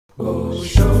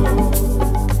Osho,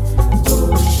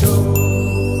 Osho.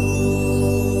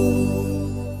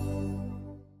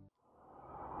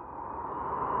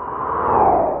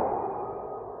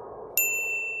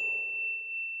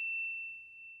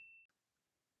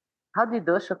 How did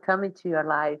Osho come into your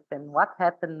life, and what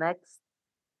happened next?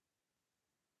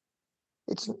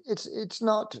 It's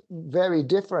not very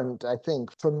different, I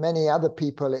think, from many other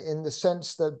people, in the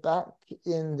sense that back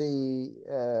in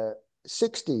the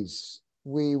 60s,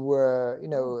 we were,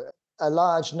 a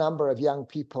large number of young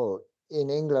people in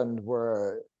England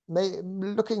were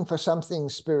looking for something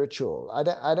spiritual.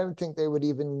 I don't think they would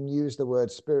even use the word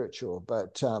spiritual,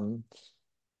 but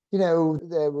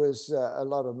there was a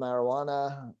lot of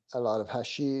marijuana, a lot of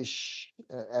hashish,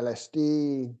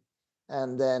 LSD.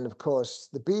 And then, of course,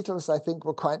 the Beatles, I think,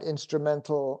 were quite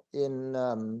instrumental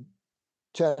in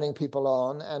turning people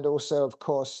on. And also, of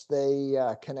course, they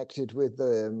connected with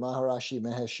the Maharishi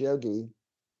Mahesh Yogi,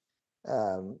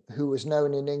 who was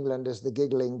known in England as the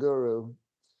giggling guru.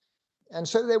 And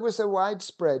so there was a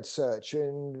widespread search,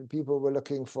 and people were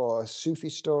looking for Sufi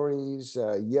stories,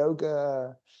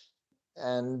 yoga.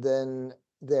 And then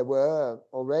there were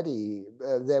already,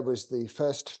 there was the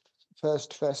first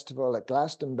festival at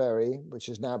Glastonbury, which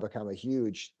has now become a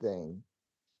huge thing.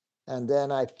 And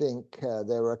then I think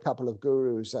there were a couple of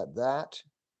gurus at that.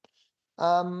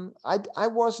 I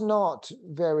was not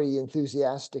very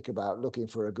enthusiastic about looking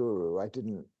for a guru. I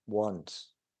didn't want,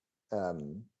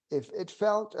 if it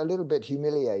felt a little bit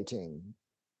humiliating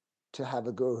to have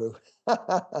a guru.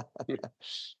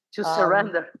 To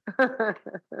surrender.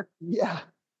 Yeah.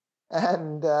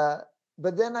 And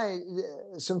but then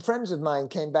some friends of mine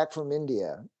came back from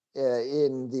India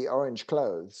in the orange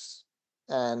clothes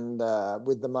and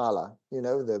with the mala,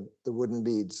 the wooden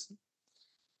beads.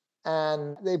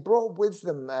 And they brought with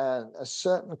them a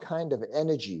certain kind of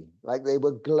energy, like they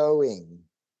were glowing.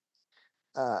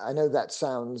 I know that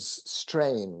sounds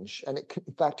strange, and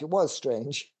in fact, it was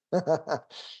strange.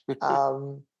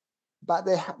 But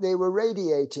they were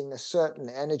radiating a certain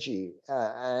energy,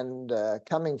 and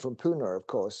coming from Pune, of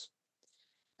course.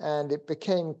 And it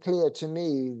became clear to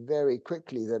me very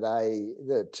quickly that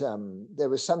there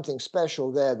was something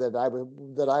special there that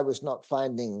I was not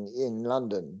finding in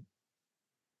London.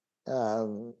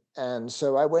 And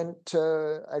so I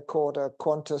caught a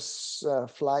Qantas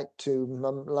flight to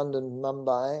London,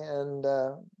 Mumbai, and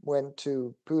went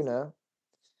to Pune,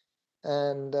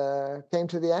 and came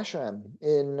to the ashram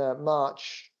in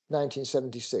March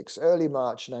 1976, early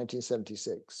March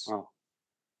 1976. Oh,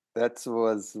 that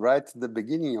was right at the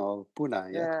beginning of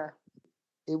Pune, yeah?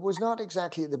 It was not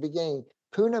exactly at the beginning.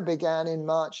 Pune began in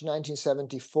March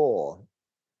 1974.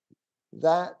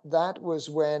 That was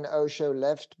when Osho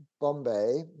left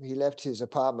Bombay. He left his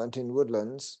apartment in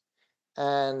Woodlands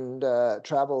and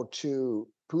traveled to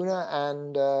Pune,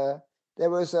 and there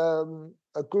was a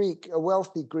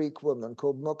wealthy Greek woman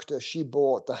called Mukta. She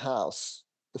bought the house,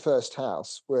 the first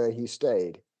house where he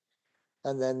stayed.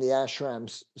 And then the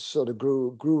ashrams sort of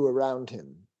grew around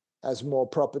him as more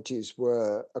properties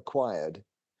were acquired.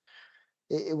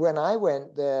 When I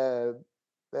went there,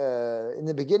 in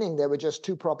the beginning, there were just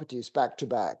two properties back to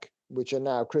back, which are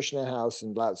now Krishna House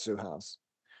and Lao-Tzu House.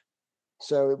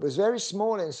 So it was very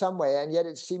small in some way, and yet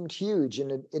it seemed huge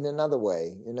in another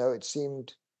way. It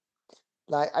seemed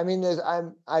like, I mean,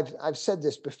 I've said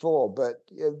this before, but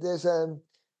there's an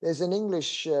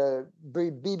English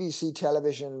BBC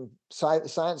television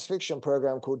science fiction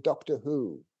program called Doctor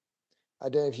Who. I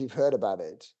don't know if you've heard about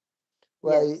it.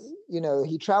 Well, yes.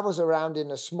 He travels around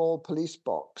in a small police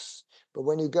box, but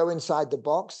when you go inside the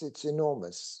box, it's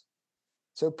enormous.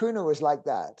 So Pune was like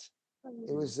that.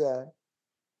 It was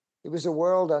a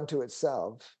world unto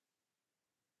itself.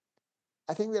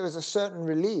 I think there was a certain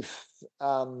relief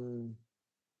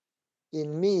in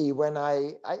me when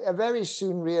I very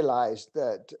soon realized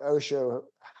that Osho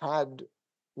had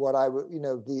what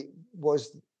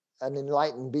was an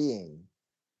enlightened being,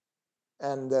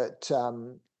 and that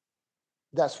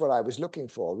that's what I was looking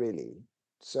for, really.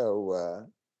 So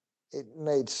it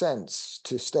made sense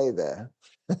to stay there.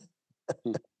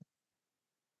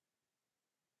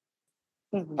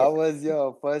 How was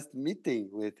your first meeting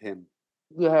with him?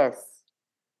 Yes.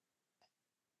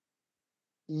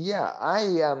 Yeah,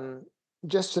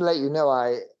 just to let you know,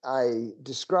 I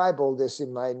describe all this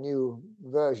in my new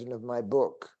version of my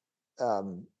book,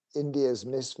 India's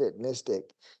Misfit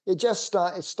Mystic. It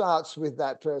starts with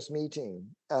that first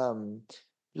meeting.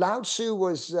 Lao Tzu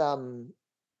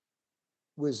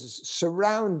was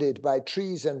surrounded by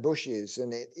trees and bushes,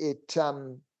 and it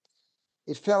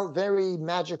felt very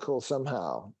magical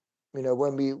somehow. You know,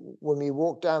 when we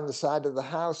walked down the side of the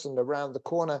house and around the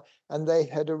corner, and they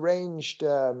had arranged,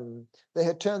 they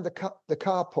had turned the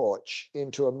car porch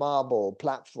into a marble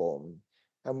platform,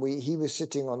 and he was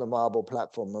sitting on the marble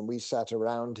platform, and we sat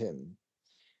around him.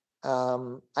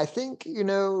 I think, you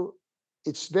know,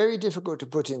 it's very difficult to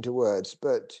put into words,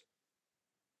 but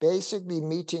basically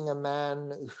meeting a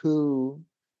man who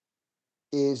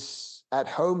is at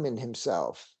home in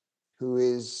himself, who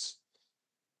is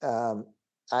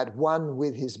at one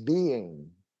with his being.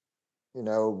 You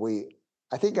know,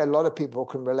 I think a lot of people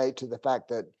can relate to the fact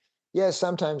that, yes,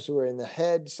 sometimes we're in the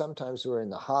head, sometimes we're in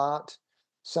the heart,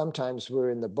 sometimes we're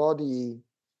in the body.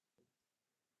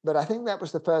 But I think that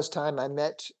was the first time I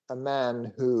met a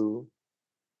man who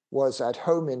was at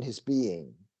home in his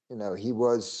being. You know, he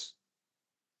was,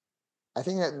 I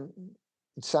think that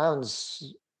it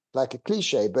sounds like a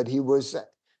cliche, but he was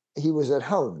at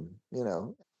home, you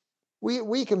know.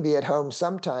 We can be at home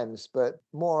sometimes, but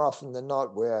more often than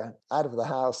not, we're out of the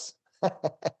house.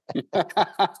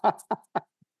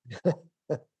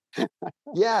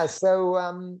 Yeah,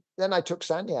 so then I took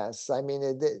sannyas. I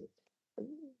mean,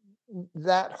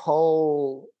 that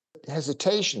whole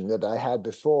hesitation that I had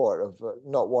before of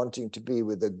not wanting to be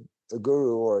with a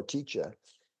guru or a teacher,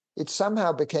 it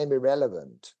somehow became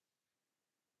irrelevant.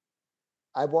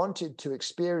 I wanted to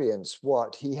experience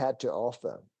what he had to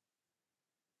offer.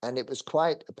 And it was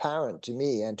quite apparent to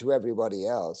me and to everybody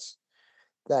else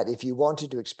that if you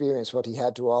wanted to experience what he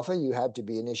had to offer, you had to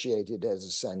be initiated as a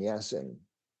sannyasin.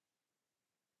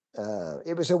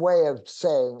 It was a way of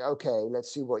saying, okay,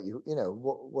 let's see what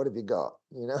what have you got,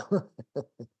 you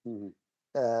know?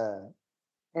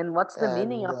 And what's the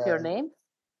meaning of your name?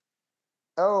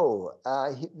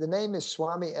 The name is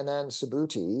Swami Anand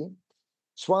Subhuti.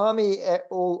 Swami,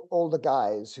 all the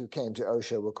guys who came to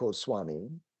Osho were called Swami,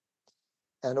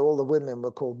 and all the women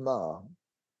were called Ma.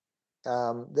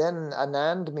 Then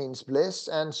Anand means bliss,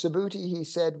 and Subhuti, he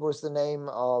said, was the name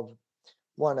of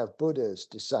one of Buddha's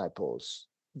disciples,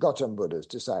 Gautam Buddha's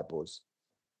disciples,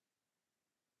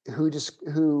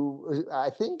 who I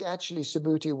think actually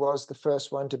Subhuti was the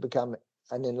first one to become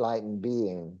an enlightened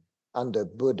being under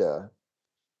Buddha,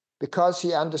 because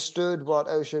he understood what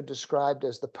Osho described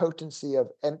as the potency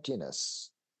of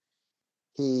emptiness.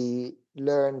 He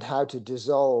learned how to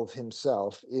dissolve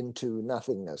himself into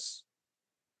nothingness.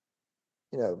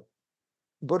 You know,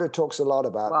 Buddha talks a lot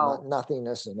about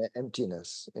nothingness and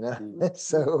emptiness, you know.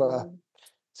 So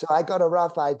I got a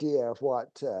rough idea of what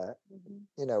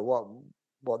you know,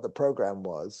 what the program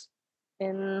was.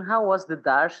 And how was the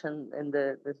darshan and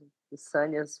the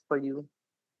sannyas for you?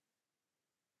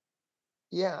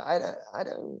 Yeah, I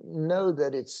don't know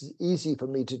that it's easy for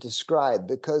me to describe,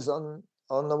 because on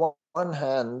the one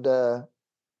hand,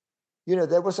 you know,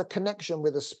 there was a connection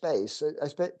with a space,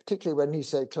 particularly when he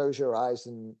said, close your eyes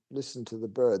and listen to the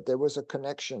bird. There was a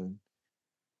connection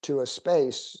to a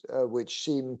space which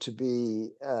seemed to be,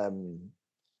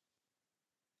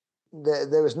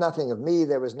 there was nothing of me,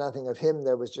 there was nothing of him,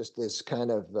 there was just this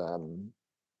kind of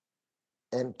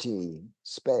empty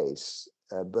space.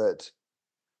 But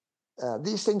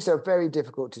these things are very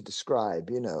difficult to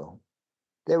describe, you know.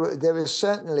 There was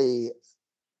certainly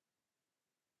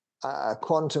a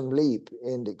quantum leap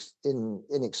in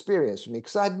experience for me,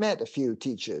 because I'd met a few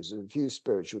teachers, a few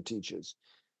spiritual teachers,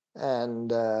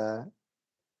 and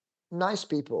nice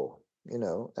people, you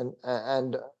know,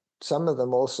 and some of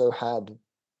them also had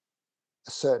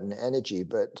a certain energy,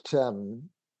 but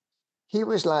he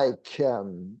was like,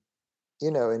 you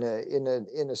know,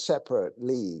 in a separate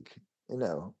league, you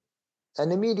know,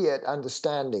 an immediate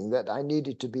understanding that I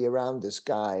needed to be around this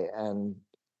guy and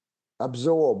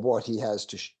absorb what he has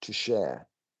to share.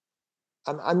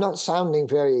 I'm not sounding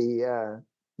very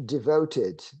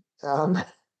devoted,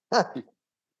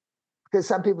 because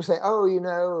some people say, "Oh, you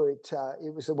know,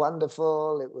 it was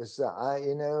wonderful. It was,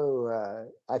 you know,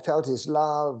 I felt his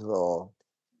love," or,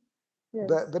 yes.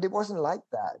 but it wasn't like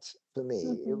that for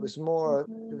me. It was more.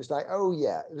 It was like, "Oh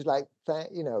yeah," it was like,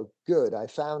 you know, good. I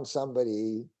found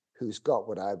somebody who's got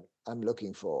what I'm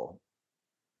looking for.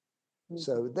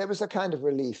 So there was a kind of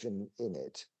relief in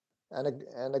it,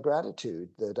 and a gratitude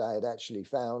that I had actually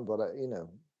found what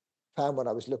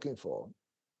I was looking for,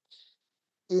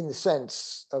 in the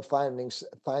sense of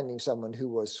finding someone who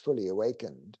was fully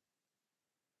awakened.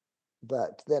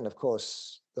 But then, of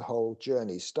course, the whole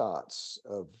journey starts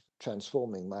of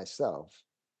transforming myself.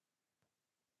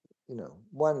 You know,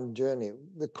 one journey,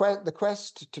 the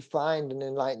quest to find an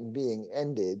enlightened being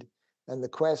ended, and the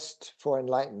quest for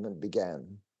enlightenment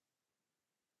began.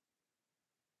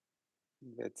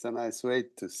 That's a nice way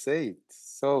to say it.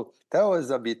 So that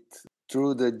was a bit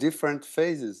through the different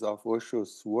phases of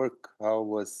Osho's work, how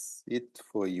was it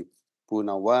for you?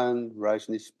 Pune 1,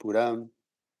 Rajneeshpuram,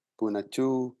 Pune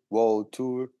 2, World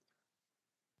Tour?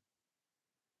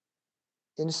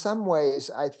 In some ways,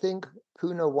 I think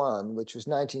Pune 1, which was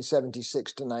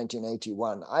 1976 to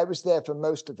 1981, I was there for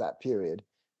most of that period.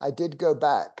 I did go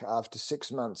back after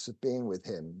 6 months of being with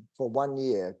him for 1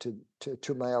 year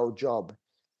to my old job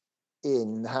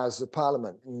in the House of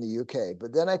Parliament in the UK.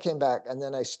 But then I came back and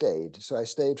then I stayed. So I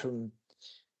stayed from,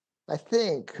 I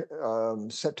think,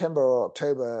 September or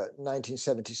October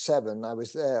 1977. I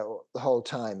was there the whole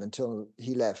time until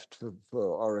he left for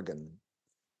Oregon.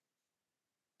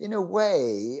 In a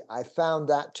way, I found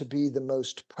that to be the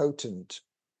most potent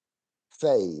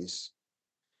phase.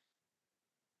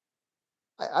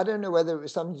 I don't know whether it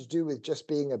was something to do with just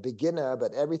being a beginner,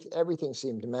 but everything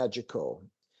seemed magical.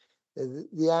 The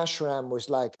ashram was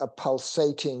like a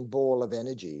pulsating ball of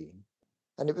energy.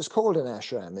 And it was called an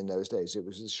ashram in those days. It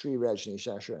was the Sri Rajneesh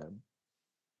ashram.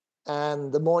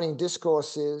 And the morning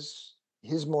discourses,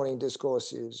 his morning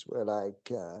discourses were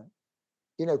like, a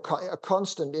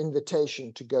constant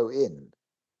invitation to go in,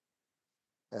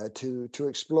 to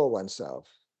explore oneself.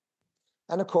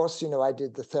 And of course, I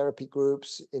did the therapy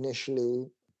groups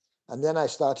initially, and then I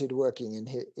started working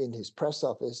in his press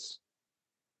office,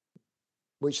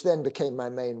 which then became my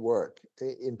main work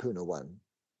in Pune 1.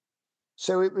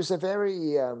 So it was a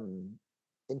very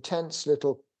intense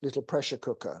little pressure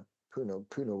cooker, Pune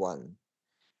 1.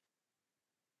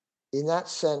 In that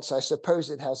sense, I suppose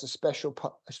it has a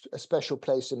special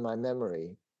place in my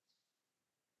memory.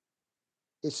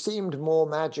 It seemed more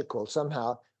magical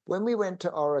somehow. When we went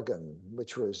to Oregon,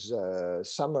 which was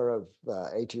summer of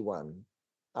 81,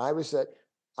 I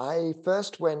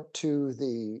first went to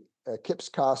the Kipps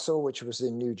Castle, which was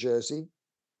in New Jersey,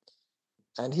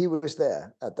 and he was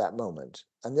there at that moment.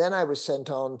 And then I was sent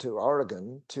on to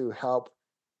Oregon to help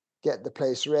get the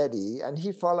place ready, and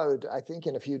he followed, I think,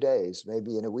 in a few days,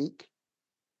 maybe in a week,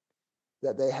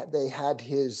 that they had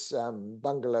his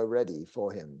bungalow ready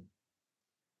for him.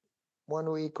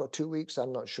 1 week or 2 weeks,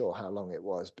 I'm not sure how long it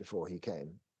was before he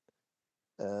came.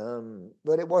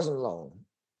 But it wasn't long.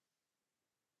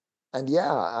 And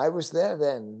yeah, I was there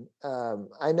then.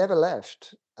 I never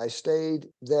left. I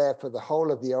stayed there for the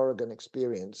whole of the Oregon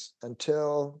experience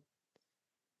until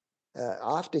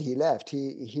after he left.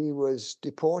 He was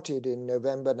deported in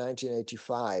November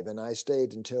 1985, and I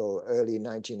stayed until early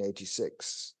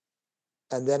 1986.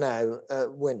 And then I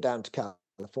went down to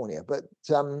California. But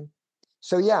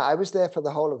so yeah, I was there for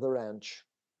the whole of the ranch.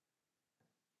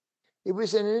 It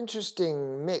was an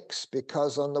interesting mix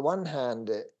because on the one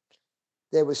hand,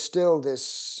 there was still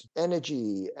this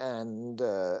energy, and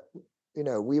the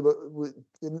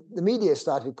media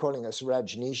started calling us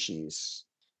Rajneeshis,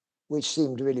 which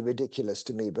seemed really ridiculous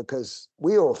to me because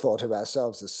we all thought of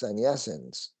ourselves as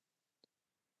sannyasins.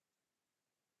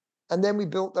 And then we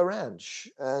built the ranch,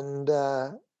 and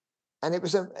it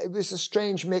was a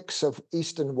strange mix of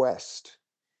East and West.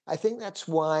 I think that's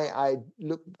why I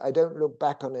don't look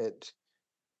back on it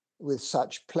with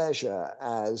such pleasure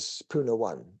as Pune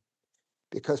 1,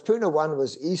 because Pune 1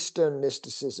 was Eastern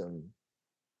mysticism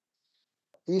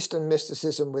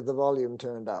with the volume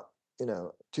turned up,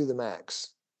 to the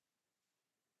max.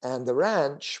 And the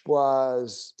ranch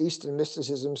was Eastern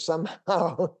mysticism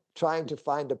somehow trying to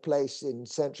find a place in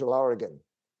Central Oregon,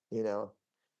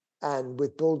 and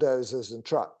with bulldozers and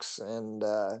trucks and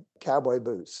cowboy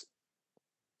boots.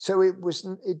 So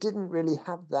it didn't really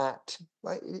have that.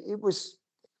 It was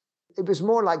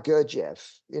more like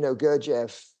Gurdjieff.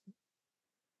 Gurdjieff,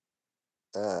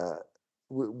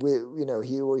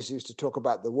 he always used to talk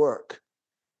about the work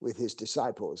with his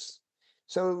disciples.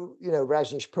 So,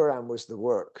 Rajneeshpuram was the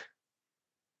work,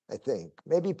 I think.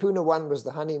 Maybe Pune 1 was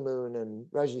the honeymoon and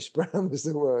Rajneeshpuram was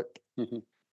the work.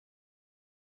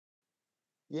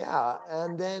 Yeah,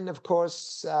 and then, of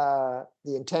course, the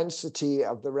intensity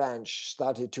of the ranch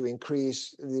started to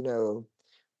increase,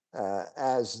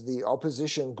 as the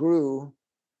opposition grew,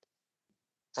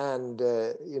 and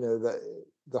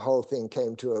the whole thing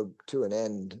came to an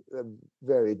end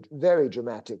very, very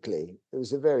dramatically. It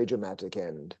was a very dramatic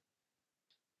end.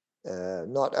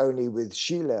 Not only with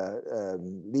Sheila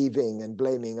leaving and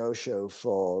blaming Osho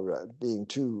for being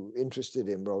too interested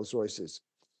in Rolls Royces,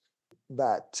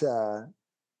 but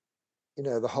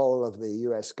the whole of the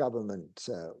US government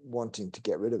wanting to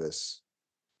get rid of us.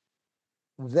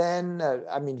 Then,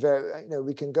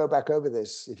 we can go back over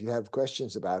this if you have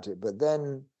questions about it, but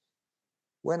then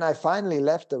when I finally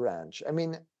left the ranch,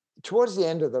 towards the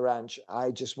end of the ranch,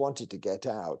 I just wanted to get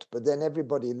out, but then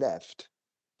everybody left.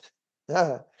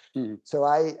 So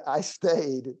I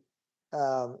stayed,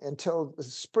 until the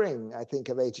spring, I think,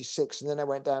 of '86. And then I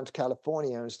went down to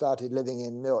California and started living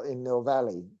in Mill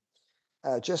Valley,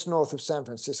 just north of San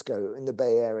Francisco in the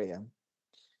Bay Area.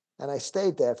 And I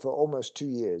stayed there for almost 2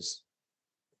 years.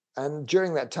 And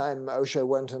during that time, Osho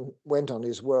went on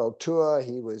his world tour.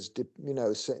 He was,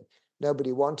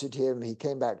 nobody wanted him. He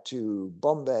came back to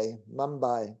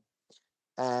Mumbai,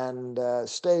 and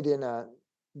stayed in a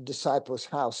disciple's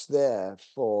house there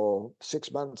for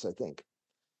 6 months, I think,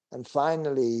 and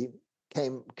finally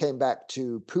came back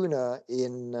to Pune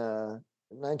in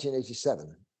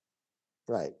 1987,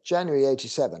 right? January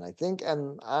 '87, I think,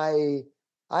 and I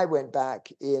went back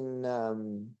in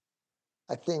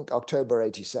I think October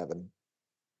 '87.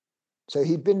 So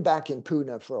he'd been back in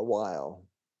Pune for a while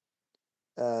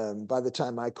by the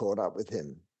time I caught up with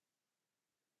him,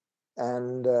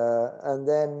 and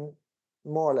then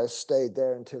more or less stayed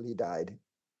there until he died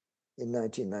in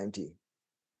 1990.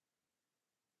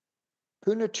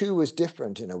 Pune 2 was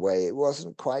different in a way. It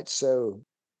wasn't quite so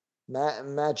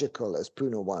magical as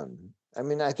Pune 1. I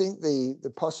mean, I think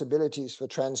the possibilities for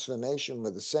transformation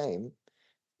were the same,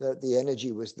 that the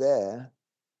energy was there,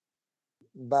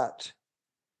 but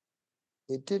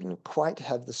it didn't quite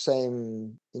have the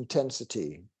same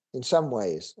intensity in some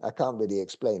ways. I can't really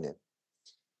explain it.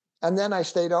 And then I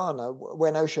stayed on.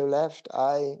 When Osho left,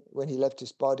 when he left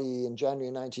his body in January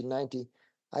 1990,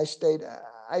 I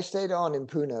stayed on in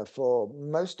Pune for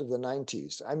most of the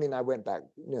 90s. I mean, I went back,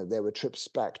 there were trips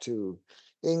back to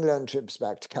England, trips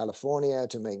back to California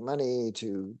to make money,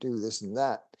 to do this and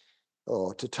that,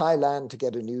 or to Thailand to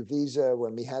get a new visa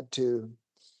when we had to.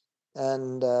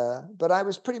 And but I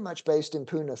was pretty much based in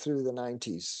Pune through the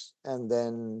 90s, and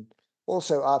then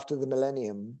also after the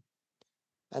millennium.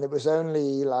 And it was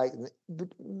only like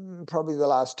probably the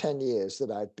last 10 years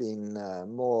that I've been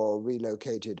more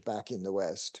relocated back in the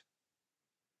West.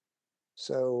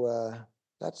 So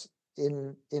that's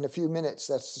in a few minutes,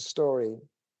 that's the story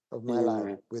of my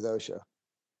life with Osho.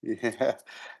 Yeah.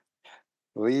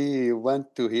 We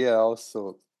want to hear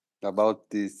also about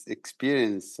this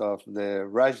experience of the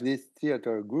Rajneesh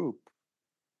Theatre Group.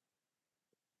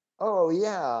 Oh,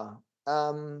 yeah.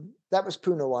 That was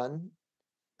Pune 1.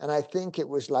 And I think it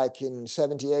was like in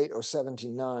 78 or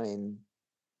 79.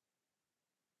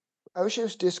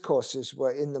 Osho's discourses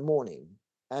were in the morning,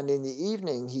 and in the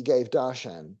evening he gave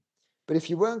darshan. But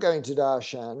if you weren't going to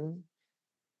darshan,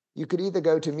 you could either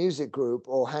go to music group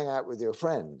or hang out with your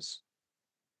friends.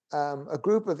 A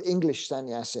group of English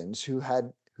sannyasins who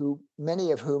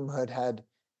many of whom had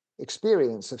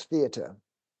experience of theatre,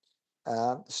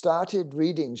 started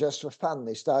reading just for fun.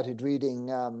 They started reading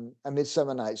A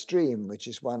Midsummer Night's Dream, which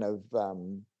is one of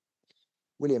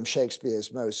William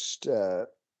Shakespeare's most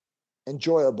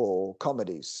enjoyable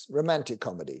comedies, romantic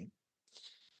comedy.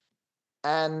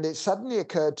 And it suddenly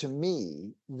occurred to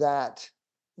me that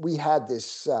we had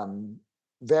this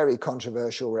very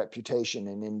controversial reputation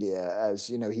in India as,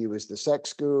 he was the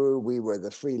sex guru, we were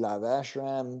the free love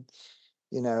ashram.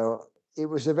 It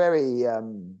was a very,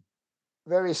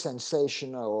 very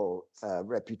sensational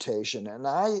reputation. And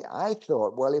I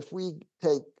thought, well, if we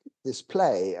take this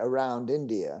play around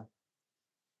India,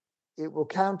 it will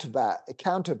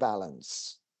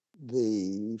counterbalance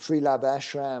the free love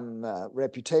ashram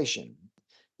reputation.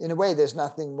 In a way, there's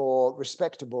nothing more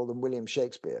respectable than William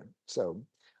Shakespeare. So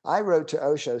I wrote to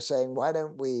Osho saying, why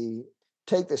don't we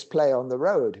take this play on the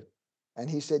road? And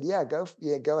he said, go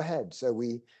ahead. So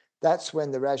that's when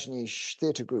the Rajneesh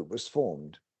Theatre Group was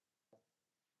formed.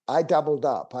 I doubled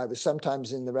up. I was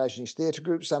sometimes in the Rajneesh Theatre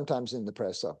Group, sometimes in the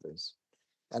press office.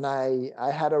 And I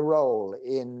had a role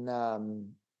in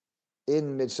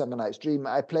Midsummer Night's Dream.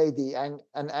 I played an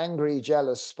angry,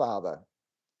 jealous father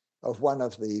of one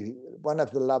of the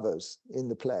lovers in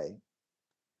the play.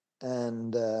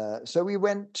 And so we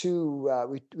went to,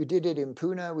 we did it in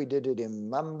Pune, we did it in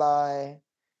Mumbai,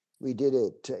 we did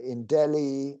it in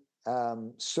Delhi,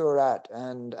 Surat,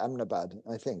 and Ahmedabad,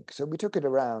 I think. So we took it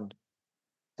around.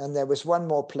 And there was one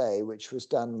more play which was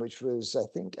done, which was, I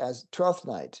think, as 12th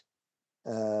Night.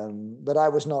 But I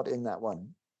was not in that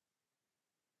one.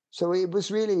 So it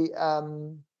was really,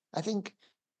 I think,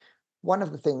 one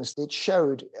of the things it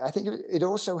showed, I think it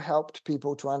also helped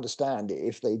people to understand,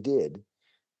 if they did,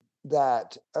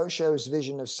 that Osho's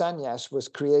vision of sannyas was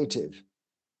creative.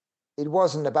 It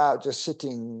wasn't about just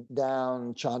sitting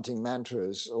down, chanting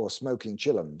mantras or smoking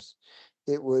chillums.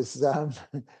 It was,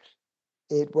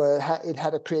 it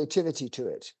had a creativity to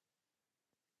it.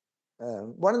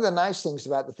 One of the nice things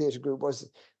about the theatre group was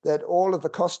that all of the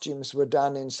costumes were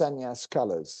done in sannyas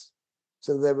colors.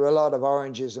 So there were a lot of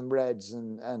oranges and reds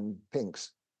and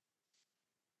pinks.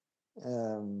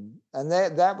 And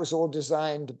that was all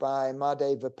designed by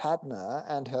Madheva Padma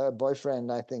and her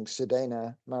boyfriend, I think,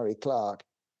 Sedana Murray Clark.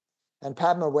 And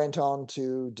Padma went on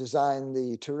to design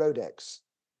the tarot decks,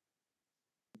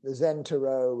 the Zen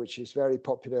Tarot, which is very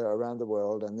popular around the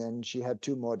world. And then she had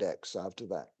two more decks after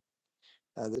that,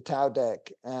 the Tao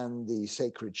deck and the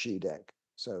Sacred She deck.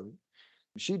 So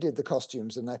she did the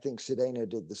costumes, and I think Sedana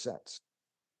did the sets.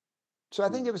 So I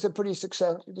think it was a pretty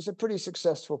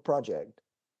successful project.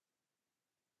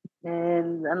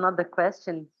 And another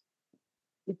question.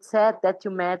 It said that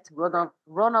you met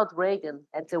Ronald Reagan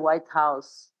at the White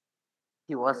House.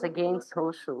 He was against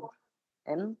Osho.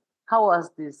 And how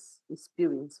was this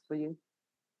experience for you?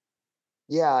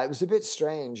 Yeah, it was a bit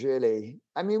strange, really.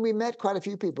 I mean, we met quite a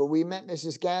few people. We met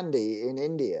Mrs. Gandhi in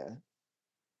India.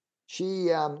 She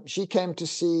came to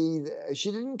see.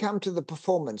 She didn't come to the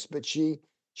performance, but she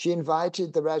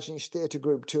invited the Rajneesh Theatre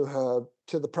Group to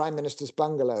the Prime Minister's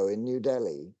bungalow in New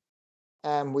Delhi.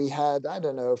 And we had, I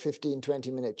don't know, a 15,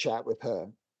 20-minute chat with her.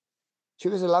 She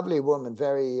was a lovely woman,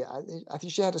 I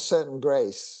think she had a certain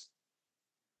grace.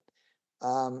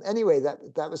 Anyway,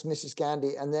 that was Mrs.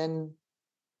 Gandhi. And then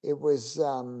it was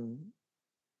odd,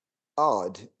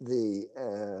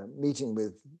 the meeting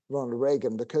with Ronald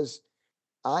Reagan, because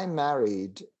I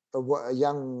married a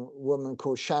young woman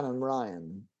called Shannon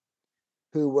Ryan,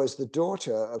 who was the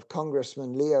daughter of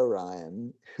Congressman Leo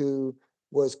Ryan, who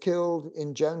was killed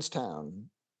in Jonestown.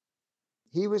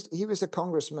 He was a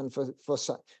congressman for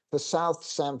South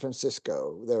San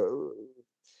Francisco,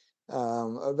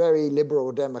 a very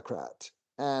liberal Democrat,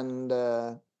 and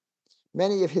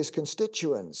many of his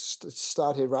constituents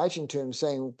started writing to him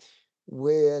saying,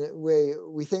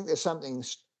 we think there's something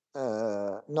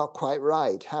not quite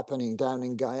right happening down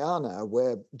in Guyana,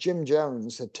 where Jim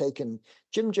Jones had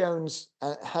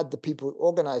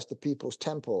organized the People's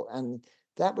Temple, and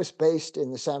that was based in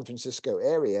the San Francisco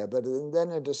area. But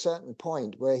then at a certain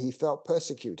point where he felt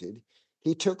persecuted,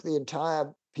 he took the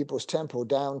entire People's Temple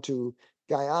down to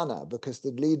Guyana, because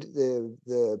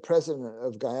the president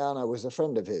of Guyana was a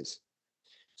friend of his.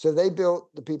 So they built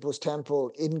the People's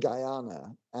Temple in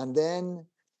Guyana, and then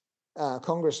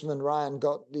Congressman Ryan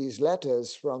got these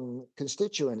letters from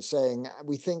constituents saying,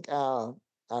 we think our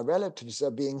relatives are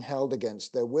being held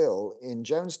against their will in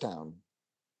Jonestown.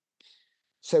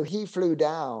 So he flew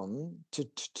down to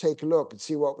take a look and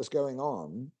see what was going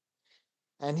on.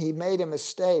 And he made a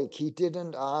mistake. He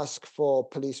didn't ask for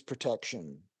police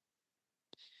protection.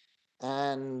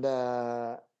 And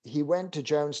he went to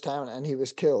Jonestown, and he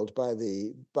was killed by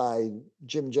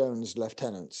Jim Jones'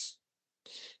 lieutenants.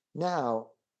 Now,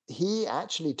 he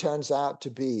actually turns out to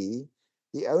be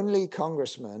the only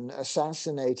congressman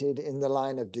assassinated in the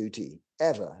line of duty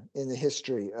ever in the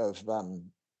history of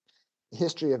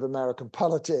American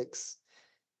politics.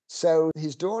 So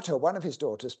his daughter, one of his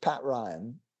daughters, Pat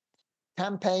Ryan,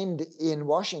 campaigned in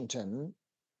Washington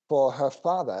for her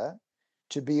father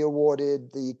to be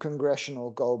awarded the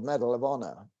Congressional Gold Medal of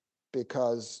Honor,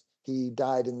 because he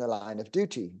died in the line of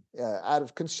duty out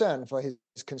of concern for his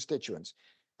constituents.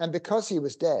 And because he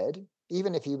was dead,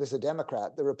 even if he was a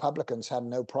Democrat, the Republicans had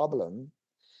no problem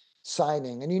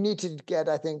signing. And you need to get,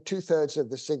 I think, 2/3 of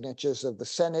the signatures of the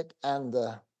Senate and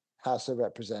the House of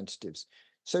Representatives.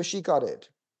 So she got it.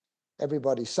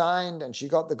 Everybody signed, and she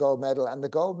got the gold medal. And the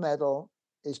gold medal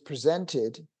is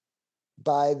presented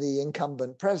by the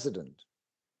incumbent president,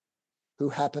 who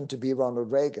happened to be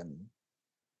Ronald Reagan.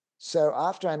 So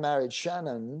after I married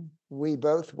Shannon, we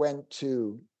both went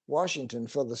to Washington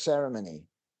for the ceremony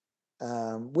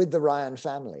with the Ryan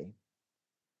family.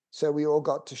 So we all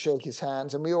got to shake his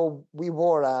hands, and we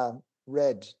wore our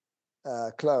red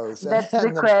clothes. That's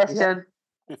the question.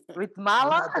 With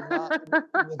mala?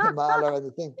 With the mala and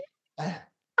the thing.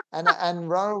 And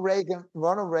Ronald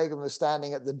Reagan was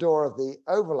standing at the door of the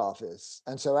Oval Office.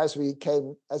 And so as we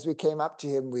came up to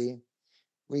him, we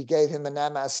gave him a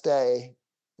namaste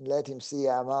and let him see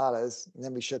our malas, and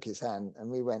then we shook his hand and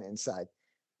we went inside.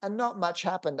 And not much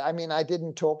happened. I mean, I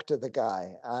didn't talk to the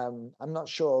guy. I'm not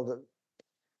sure that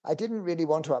I didn't really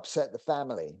want to upset the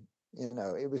family. You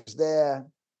know, it was their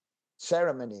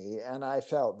ceremony, and I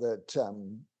felt that,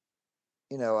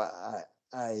 you know,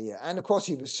 and of course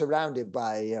he was surrounded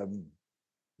by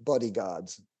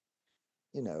bodyguards.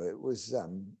 You know, it was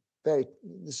the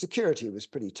security was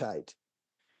pretty tight.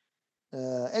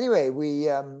 Anyway, we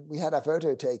had our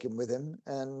photo taken with him,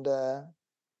 and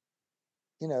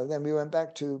you know, then we went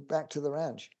back to the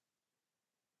ranch.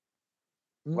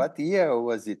 What year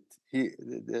was it?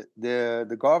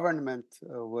 The government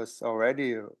was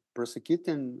already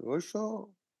prosecuting Osho?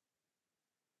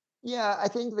 Yeah, I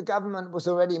think the government was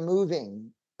already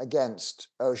moving against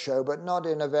Osho, but not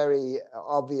in a very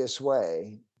obvious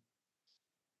way.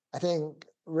 I think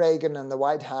Reagan and the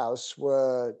White House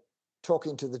were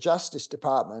talking to the Justice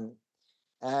Department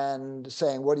and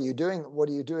saying, "What are you doing? What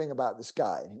are you doing about this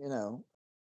guy?" You know,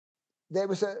 there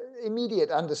was an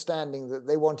immediate understanding that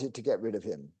they wanted to get rid of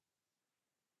him.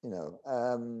 You know,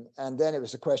 and then it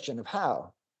was a question of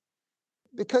how.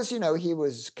 Because he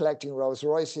was collecting Rolls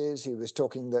Royces, he was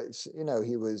talking that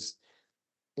he was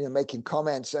making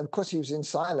comments, and of course he was in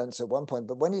silence at one point.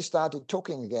 But when he started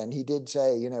talking again, he did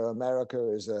say, America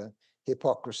is a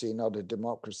hypocrisy, not a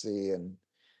democracy, and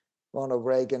Ronald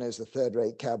Reagan is the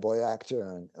third-rate cowboy actor,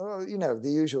 and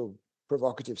the usual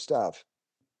provocative stuff.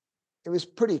 It was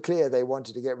pretty clear they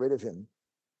wanted to get rid of him,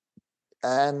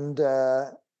 and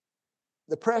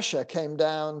the pressure came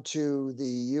down to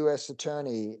the U.S.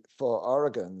 Attorney for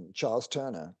Oregon, Charles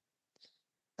Turner,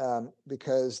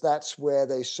 because that's where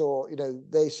they saw,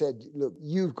 they said, "Look,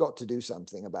 you've got to do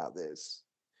something about this."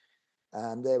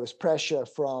 And there was pressure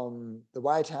from the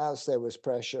White House, there was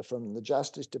pressure from the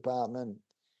Justice Department,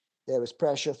 there was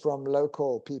pressure from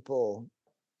local people.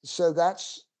 So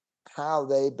that's how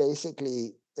they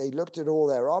looked at all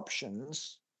their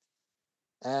options,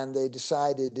 and they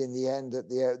decided in the end that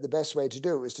the best way to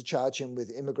do it was to charge him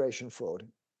with immigration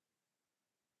fraud.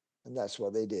 And that's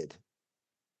what they did.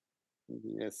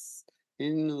 Yes.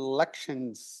 In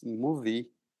Elections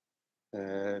movie,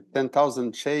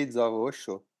 10,000 Shades of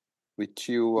Osho, which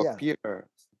you appear.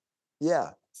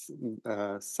 Yeah.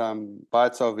 Some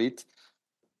parts of it.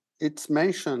 It's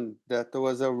mentioned that there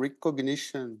was a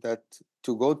recognition that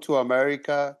to go to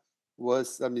America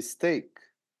was a mistake.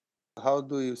 How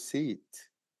do you see it?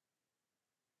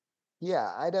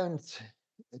 Yeah,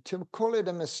 to call it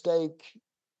a mistake,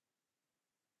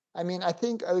 I mean, I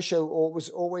think Osho was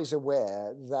always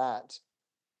aware that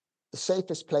the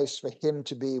safest place for him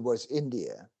to be was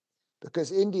India, because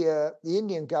the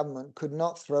Indian government could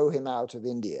not throw him out of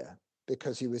India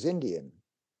because he was Indian.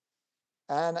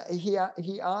 And he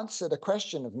answered a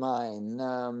question of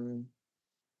mine.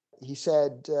 He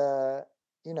said, the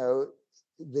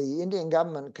Indian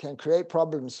government can create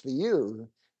problems for you,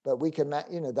 but we can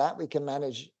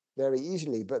manage very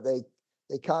easily. But they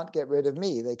can't get rid of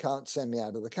me. They can't send me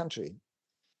out of the country.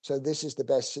 So this is the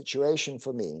best situation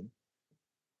for me.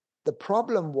 The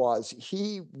problem was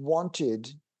he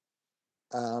wanted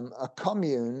a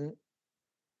commune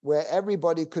where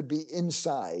everybody could be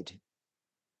inside,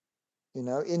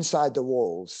 inside the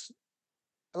walls,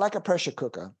 like a pressure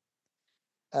cooker.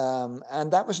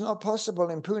 And that was not possible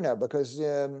in Pune because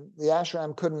the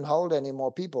ashram couldn't hold any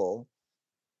more people.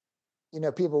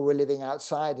 People were living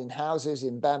outside in houses,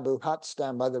 in bamboo huts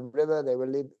down by the river.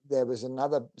 There was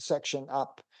another section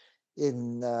up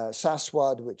in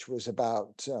Saswad, which was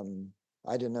about, 10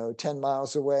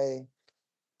 miles away.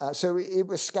 So it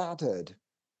was scattered.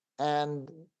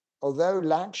 And although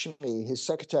Lakshmi, his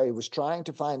secretary, was trying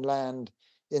to find land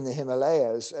in the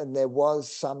Himalayas, and there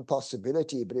was some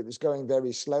possibility, but it was going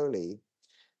very slowly.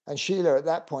 And Sheila at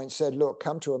that point said, "Look,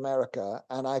 come to America,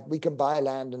 and we can buy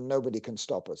land and nobody can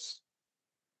stop us.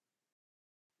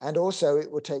 And also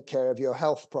it will take care of your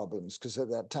health problems," because at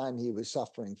that time he was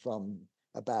suffering from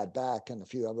a bad back and a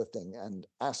few other things, and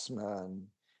asthma,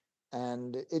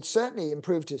 and it certainly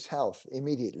improved his health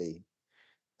immediately.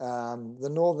 The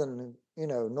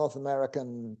North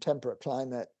American temperate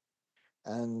climate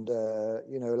and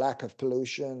lack of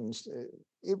pollution,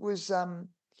 it was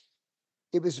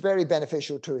very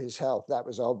beneficial to his health. That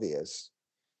was obvious.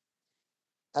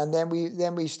 And then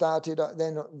we started.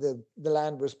 Then the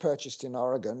land was purchased in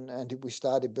Oregon, and we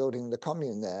started building the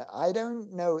commune there. I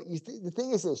don't know. The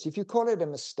thing is this: if you call it a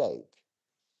mistake,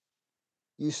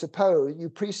 you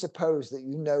presuppose that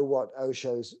you know what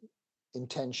Osho's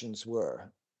intentions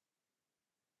were.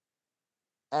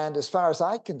 And as far as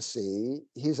I can see,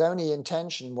 his only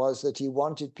intention was that he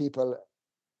wanted people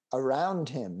around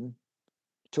him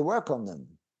to work on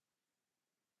them.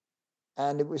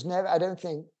 And it was never, I don't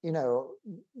think,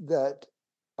 that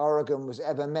Oregon was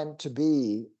ever meant to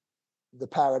be the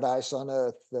paradise on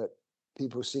earth that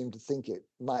people seem to think it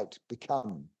might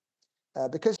become.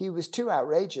 Because he was too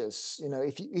outrageous.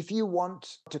 If you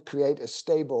want to create a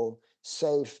stable,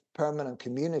 safe, permanent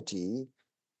community,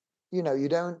 you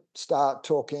don't start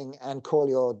talking and call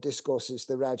your discourses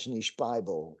the Rajneesh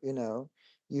Bible.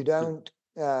 You don't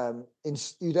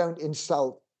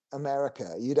insult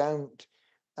America. You don't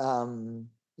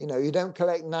you don't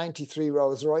collect 93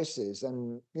 Rolls Royces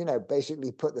and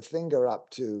basically put the finger up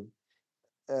to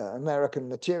American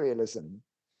materialism.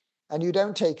 And you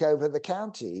don't take over the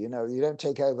county. You don't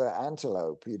take over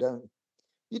Antelope. You don't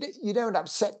you don't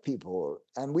upset people,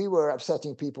 and we were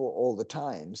upsetting people all the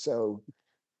time. So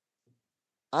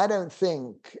I don't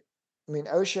think. I mean,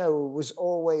 Osho was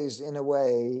always, in a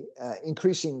way,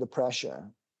 increasing the pressure,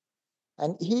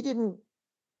 and he didn't.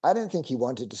 I don't think he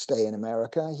wanted to stay in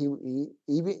America. He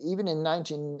even in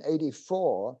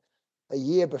 1984, a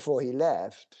year before he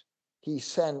left, he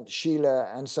sent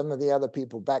Sheila and some of the other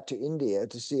people back to India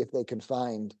to see if they can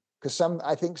find, because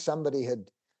I think somebody had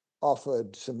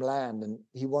offered some land and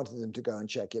he wanted them to go and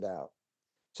check it out.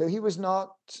 So he was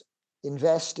not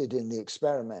invested in the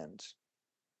experiment.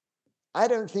 I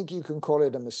don't think you can call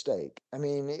it a mistake. I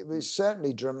mean, it was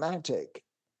certainly dramatic,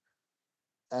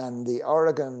 and the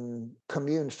Oregon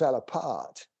commune fell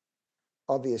apart,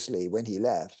 obviously, when he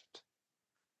left.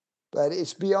 But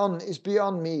it's beyond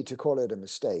me to call it a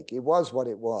mistake. It was what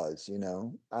it was, you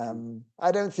know.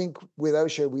 I don't think with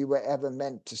Osho we were ever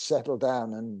meant to settle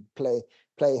down and play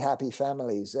happy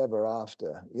families ever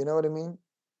after. You know what I mean?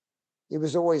 It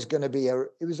was always going to be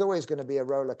a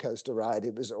roller coaster ride.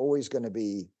 It was always going to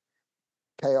be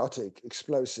chaotic,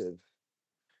 explosive,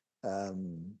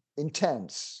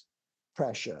 intense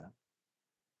pressure.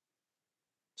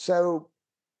 So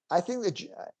I think that,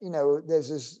 you know, there's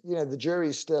this, you know, the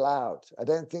jury's still out. I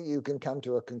don't think you can come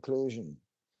to a conclusion.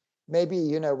 Maybe,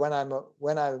 you know, when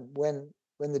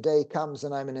the day comes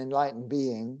and I'm an enlightened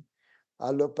being,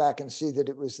 I'll look back and see that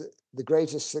it was the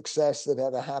greatest success that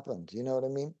ever happened. You know what I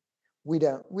mean? We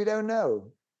don't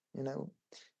know, you know.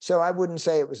 So I wouldn't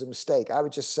say it was a mistake. I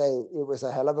would just say it was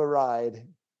a hell of a ride.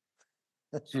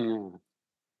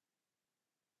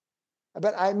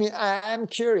 But I mean, I'm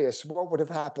curious what would have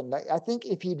happened. I think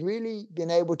if he'd really been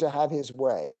able to have his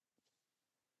way,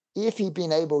 if he'd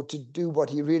been able to do what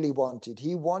he really wanted,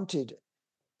 he wanted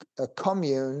a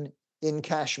commune in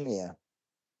Kashmir.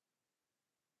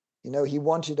 You know, he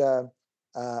wanted a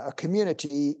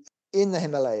community in the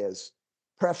Himalayas,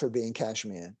 preferably in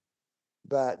Kashmir.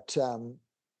 But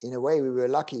in a way, we were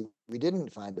lucky we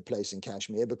didn't find a place in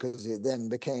Kashmir, because it then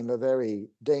became a very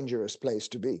dangerous place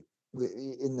to be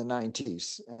in the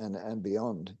 90s and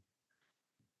beyond.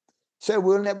 So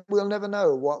we'll never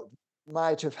know what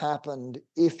might have happened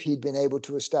if he'd been able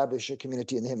to establish a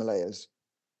community in the Himalayas,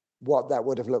 what that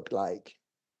would have looked like.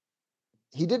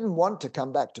 He didn't want to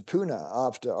come back to Pune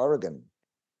after Oregon.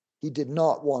 He did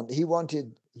not want, he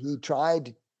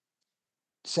tried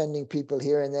sending people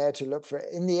here and there to look for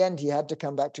it. In the end, he had to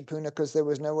come back to Pune because there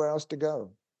was nowhere else to go.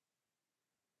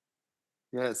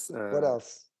 Yes. What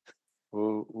else?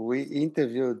 We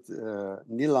interviewed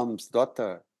Nilam's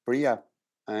daughter, Priya,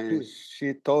 and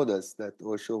she told us that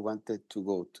Osho wanted to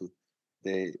go to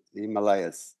the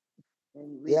Himalayas.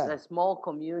 And with a small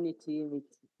community, with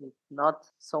not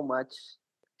so much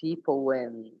people,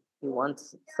 when he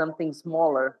wants something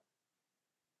smaller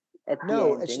at the end.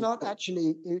 No, it's not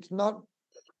actually,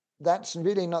 that's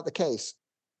really not the case.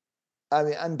 I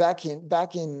mean, I'm back in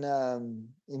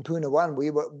Pune 1.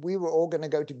 We were all going to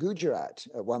go to Gujarat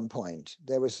at one point.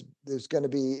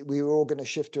 We were all going to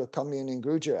shift to a commune in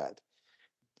Gujarat.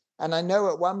 And I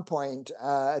know at one point,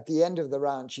 at the end of the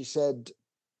ranch, he said,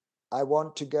 I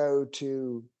want to go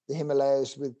to the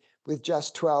Himalayas with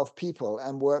just 12 people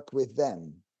and work with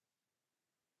them.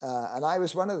 And I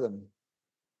was one of them.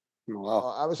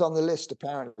 Wow. I was on the list,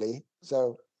 apparently.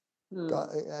 So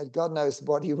God knows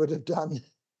what he would have done,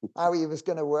 how he was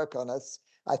going to work on us.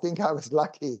 I think I was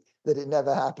lucky that it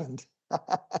never happened.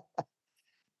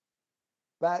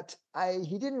 But I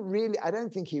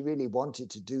don't think he really wanted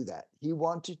to do that. He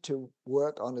wanted to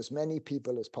work on as many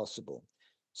people as possible.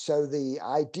 So the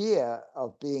idea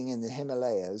of being in the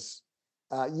Himalayas,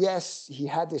 yes, he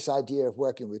had this idea of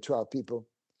working with 12 people,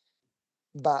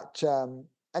 but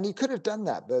and he could have done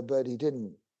that, but he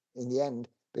didn't in the end,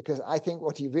 because I think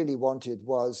what he really wanted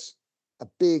was a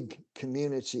big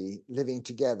community living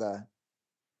together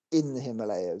in the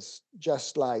Himalayas,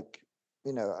 just like,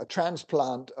 you know, a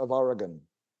transplant of Oregon,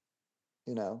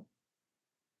 you know.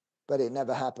 But it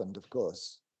never happened, of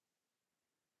course.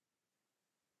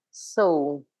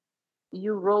 So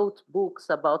you wrote books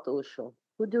about Osho.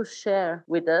 Could you share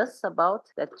with us about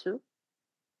that too?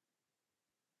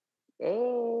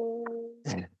 Hey.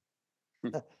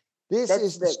 This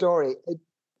is the story.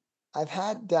 I've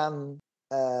had,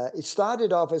 it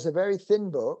started off as a very thin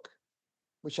book,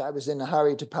 which I was in a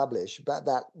hurry to publish, about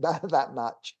that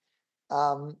much,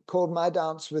 called My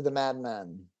Dance with the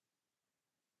Madman.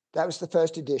 That was the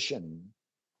first edition.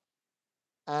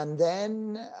 And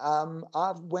then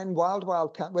when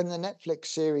the Netflix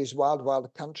series Wild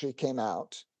Wild Country came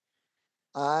out,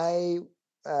 I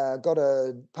got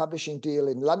a publishing deal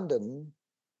in London,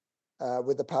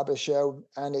 with the publisher,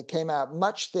 and it came out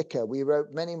much thicker. We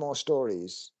wrote many more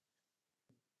stories,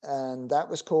 and that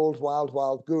was called Wild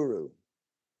Wild Guru.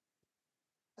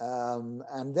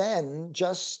 And then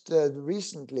just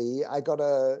recently, I got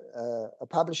a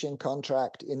publishing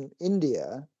contract in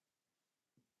India,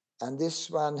 and this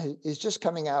one is just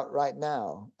coming out right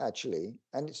now, actually.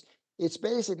 And it's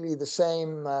basically the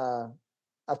same.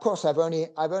 Of course, I've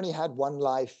only had one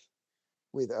life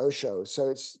with Osho, so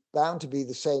it's bound to be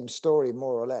the same story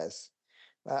more or less.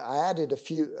 I added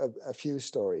a few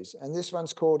stories, and this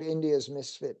one's called India's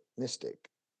Misfit Mystic,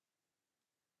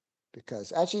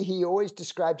 because actually he always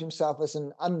described himself as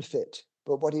an unfit,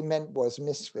 but what he meant was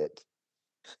misfit.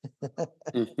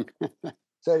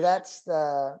 So that's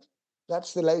the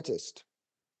latest.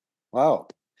 Wow.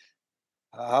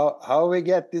 How we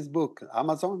get this book?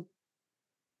 Amazon?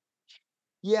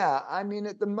 Yeah, I mean,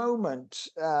 at the moment,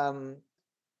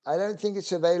 I don't think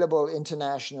it's available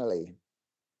internationally.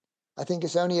 I think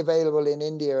it's only available in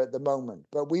India at the moment,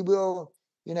 but we will,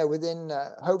 within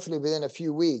hopefully within a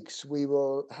few weeks, we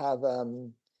will have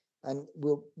and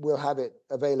we'll have it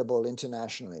available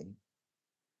internationally.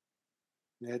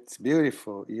 It's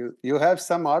beautiful. You have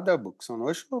some other books on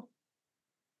Osho?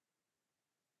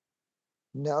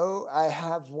 No, I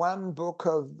have one book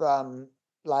of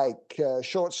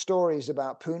short stories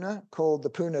about Pune called the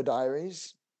Pune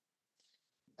Diaries,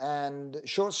 and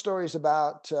short stories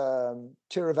about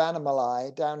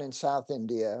Tiruvannamalai down in South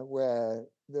India, where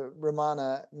the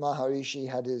Ramana Maharishi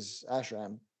had his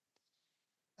ashram,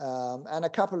 and a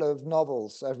couple of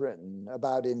novels I've written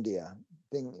about India,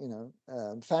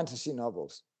 fantasy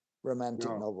novels,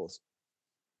 romantic novels.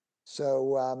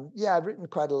 So yeah, I've written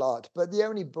quite a lot, but the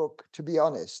only book, to be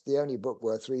honest, the only book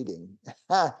worth reading,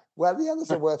 well, the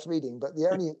others are worth reading, but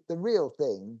the real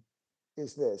thing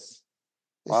is this.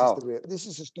 Wow. This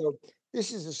is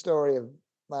a story of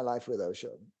my life with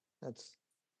Osho. That's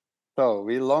So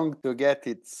we long to get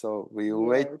it, so we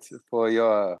wait for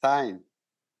your time.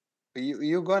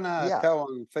 You're gonna tell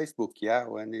on Facebook, yeah,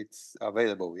 when it's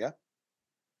available, yeah?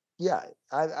 Yeah,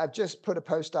 I've just put a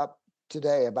post up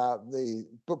today about the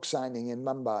book signing in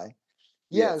Mumbai.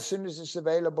 Yeah, as soon as it's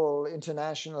available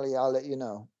internationally, I'll let you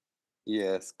know.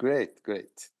 Yes, great,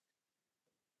 great.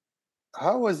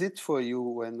 How was it for you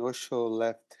when Osho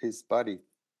left his body,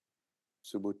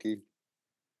 Subhuti?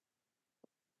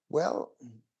 Well,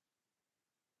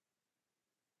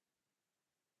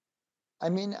 I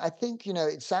mean, I think,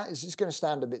 it's just going to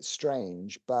sound a bit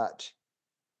strange, but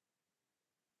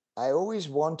I always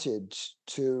wanted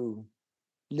to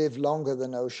live longer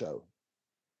than Osho,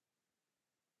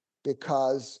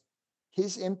 because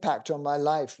his impact on my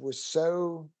life was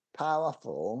so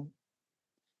powerful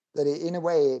that in a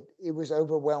way it was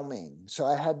overwhelming. So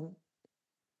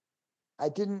I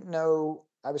didn't know,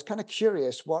 I was kind of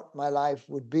curious what my life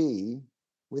would be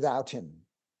without him.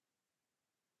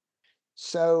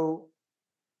 So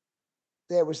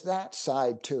there was that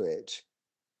side to it.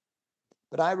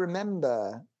 But I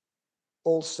remember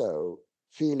also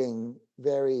feeling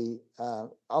very,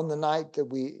 on the night that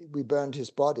we burned his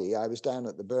body, I was down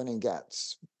at the burning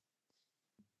ghats.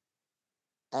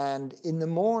 And in the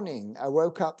morning, I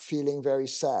woke up feeling very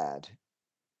sad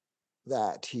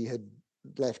that he had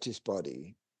left his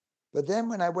body. But then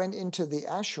when I went into the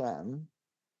ashram,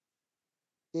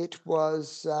 it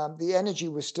was, the energy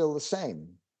was still the same.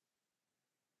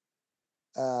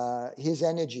 His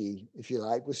energy, if you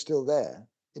like, was still there.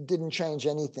 It didn't change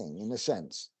anything in a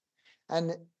sense.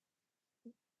 And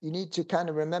you need to kind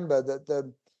of remember that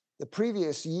the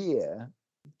previous year,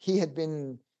 he had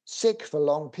been sick for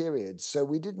long periods, so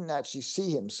we didn't actually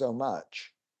see him so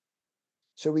much.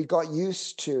 So we got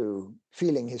used to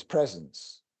feeling his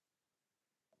presence.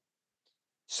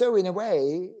 So in a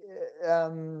way,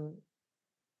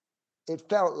 it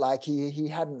felt like he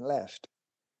hadn't left.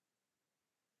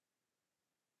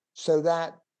 So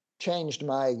that changed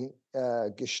my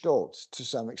gestalt to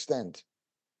some extent.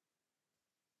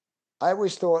 I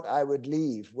always thought I would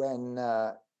leave when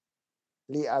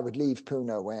I would leave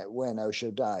Pune when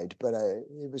Osho died, but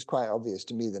it was quite obvious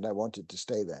to me that I wanted to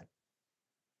stay there,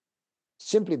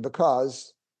 simply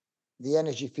because the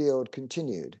energy field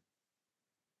continued.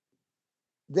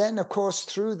 Then, of course,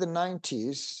 through the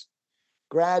 90s,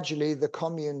 gradually the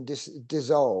commune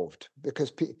dissolved,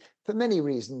 because for many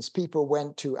reasons, people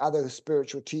went to other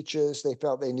spiritual teachers. They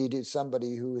felt they needed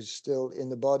somebody who was still in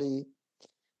the body.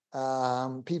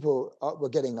 People were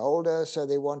getting older, so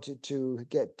they wanted to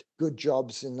get good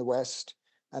jobs in the West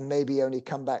and maybe only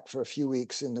come back for a few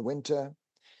weeks in the winter.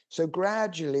 So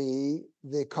gradually,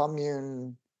 the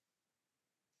commune,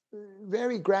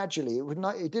 very gradually,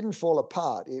 it didn't fall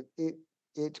apart.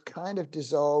 It kind of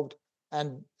dissolved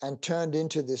and turned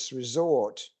into this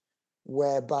resort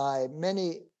whereby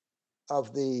many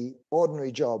of the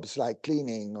ordinary jobs like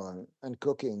cleaning and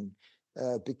cooking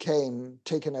became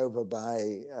taken over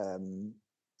by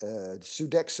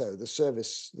Sodexo, the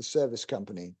service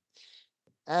company.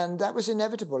 And that was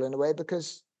inevitable in a way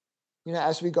because,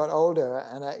 as we got older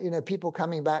and, people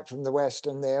coming back from the West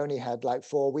and they only had like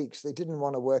 4 weeks, they didn't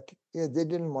want to work. They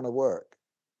didn't want to work.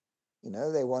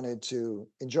 They wanted to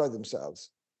enjoy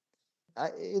themselves.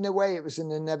 In a way, it was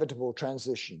an inevitable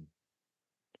transition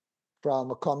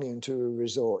from a commune to a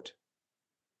resort.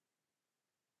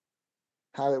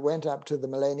 How it went up to the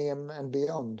millennium and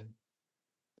beyond.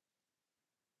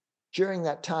 During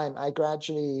that time, I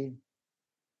gradually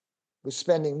was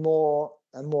spending more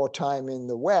and more time in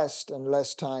the West and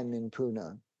less time in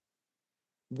Pune.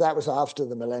 That was after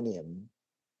the millennium.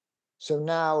 So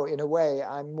now, in a way,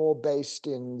 I'm more based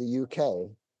in the UK,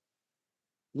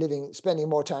 spending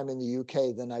more time in the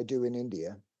UK than I do in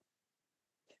India.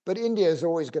 But India is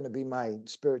always going to be my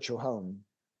spiritual home.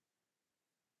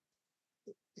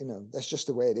 That's just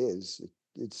the way it is.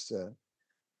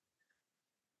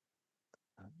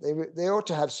 They ought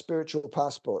to have spiritual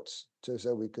passports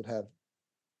so we could have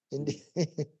India.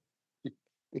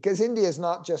 Because India is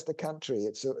not just a country.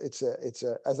 It's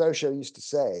a as Osho used to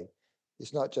say,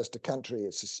 it's not just a country.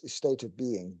 It's a state of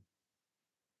being.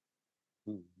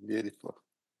 Beautiful.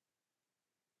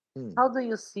 How do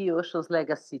you see Osho's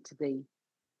legacy today?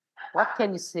 What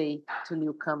can you say to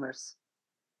newcomers?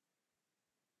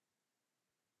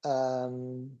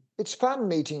 It's fun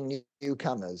meeting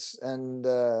newcomers and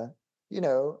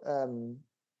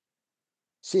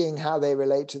seeing how they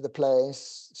relate to the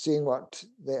place, seeing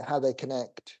how they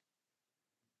connect.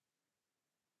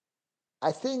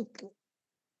 I think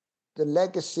the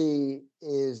legacy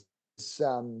is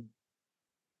a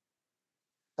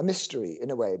mystery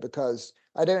in a way, because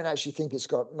I don't actually think it's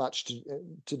got much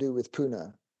to do with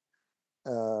Pune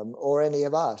or any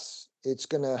of us. It's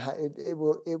it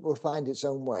will find its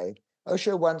own way.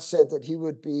 Osho once said that he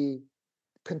would be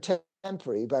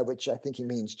contemporary, by which I think he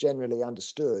means generally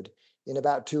understood, in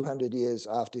about 200 years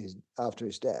after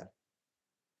his death.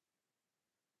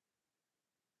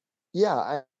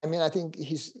 Yeah, I think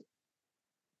he's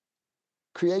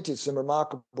created some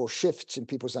remarkable shifts in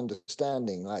people's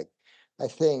understanding. Like, I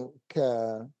think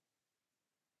the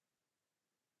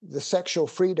sexual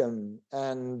freedom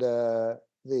and the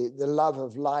love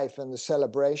of life and the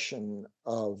celebration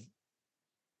of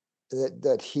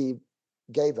that he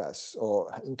gave us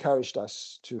or encouraged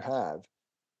us to have.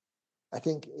 I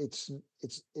think it's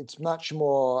much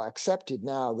more accepted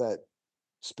now that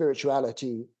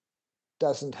spirituality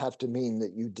doesn't have to mean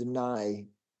that you deny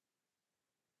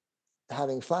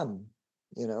having fun,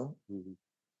 Mm-hmm.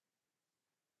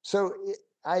 So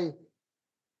I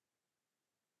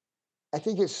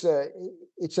think it's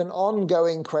an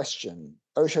ongoing question.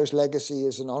 Osho's legacy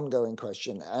is an ongoing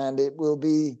question, and it will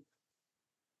be.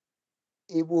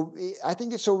 I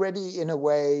think it's already in a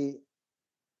way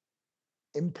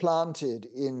implanted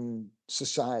in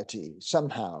society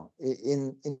somehow,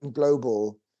 in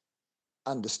global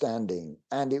understanding,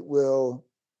 and it will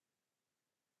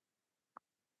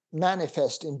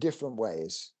manifest in different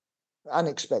ways,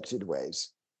 unexpected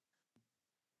ways.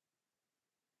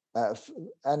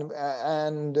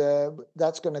 And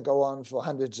that's going to go on for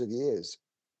hundreds of years,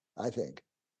 I think.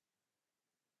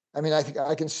 I mean, I think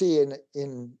I can see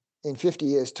in 50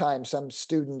 years' time, some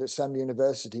student at some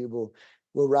university will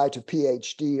write a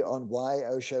PhD on why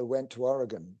Osho went to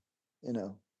Oregon,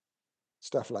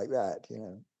 stuff like that,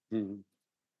 Mm-hmm.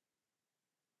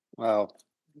 Well,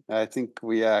 I think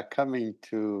we are coming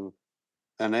to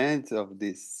an end of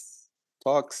these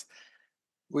talks.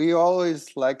 We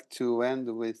always like to end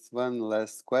with one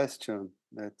last question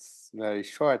that's very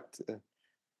short.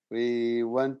 We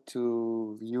want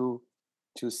you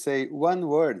to say one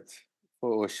word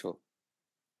for Osho.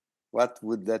 What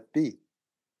would that be?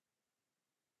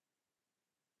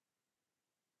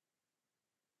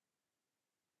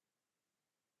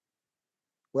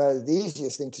 Well, the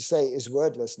easiest thing to say is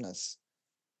wordlessness.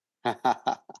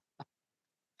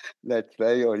 That's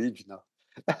very original.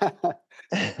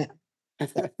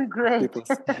 Great.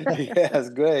 Yes,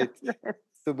 great.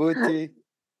 Subhuti,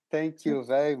 thank you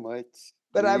very much.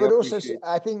 But I We would also say, appreciate.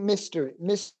 I think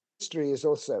mystery is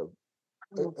also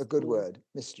a good word.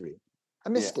 Mystery. A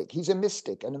mystic. He's a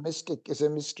mystic, and a mystic is a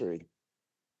mystery.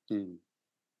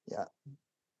 Yeah.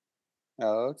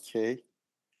 Okay.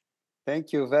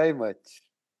 Thank you very much.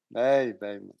 Very,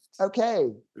 very much.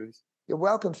 Okay. You're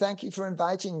welcome. Thank you for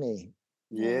inviting me.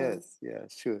 Yes, yeah,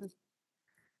 sure.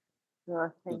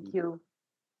 Sure, thank you.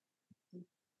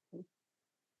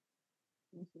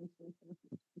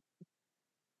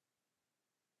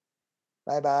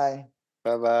 Bye-bye.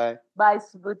 Bye bye. Bye,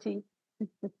 Subhuti.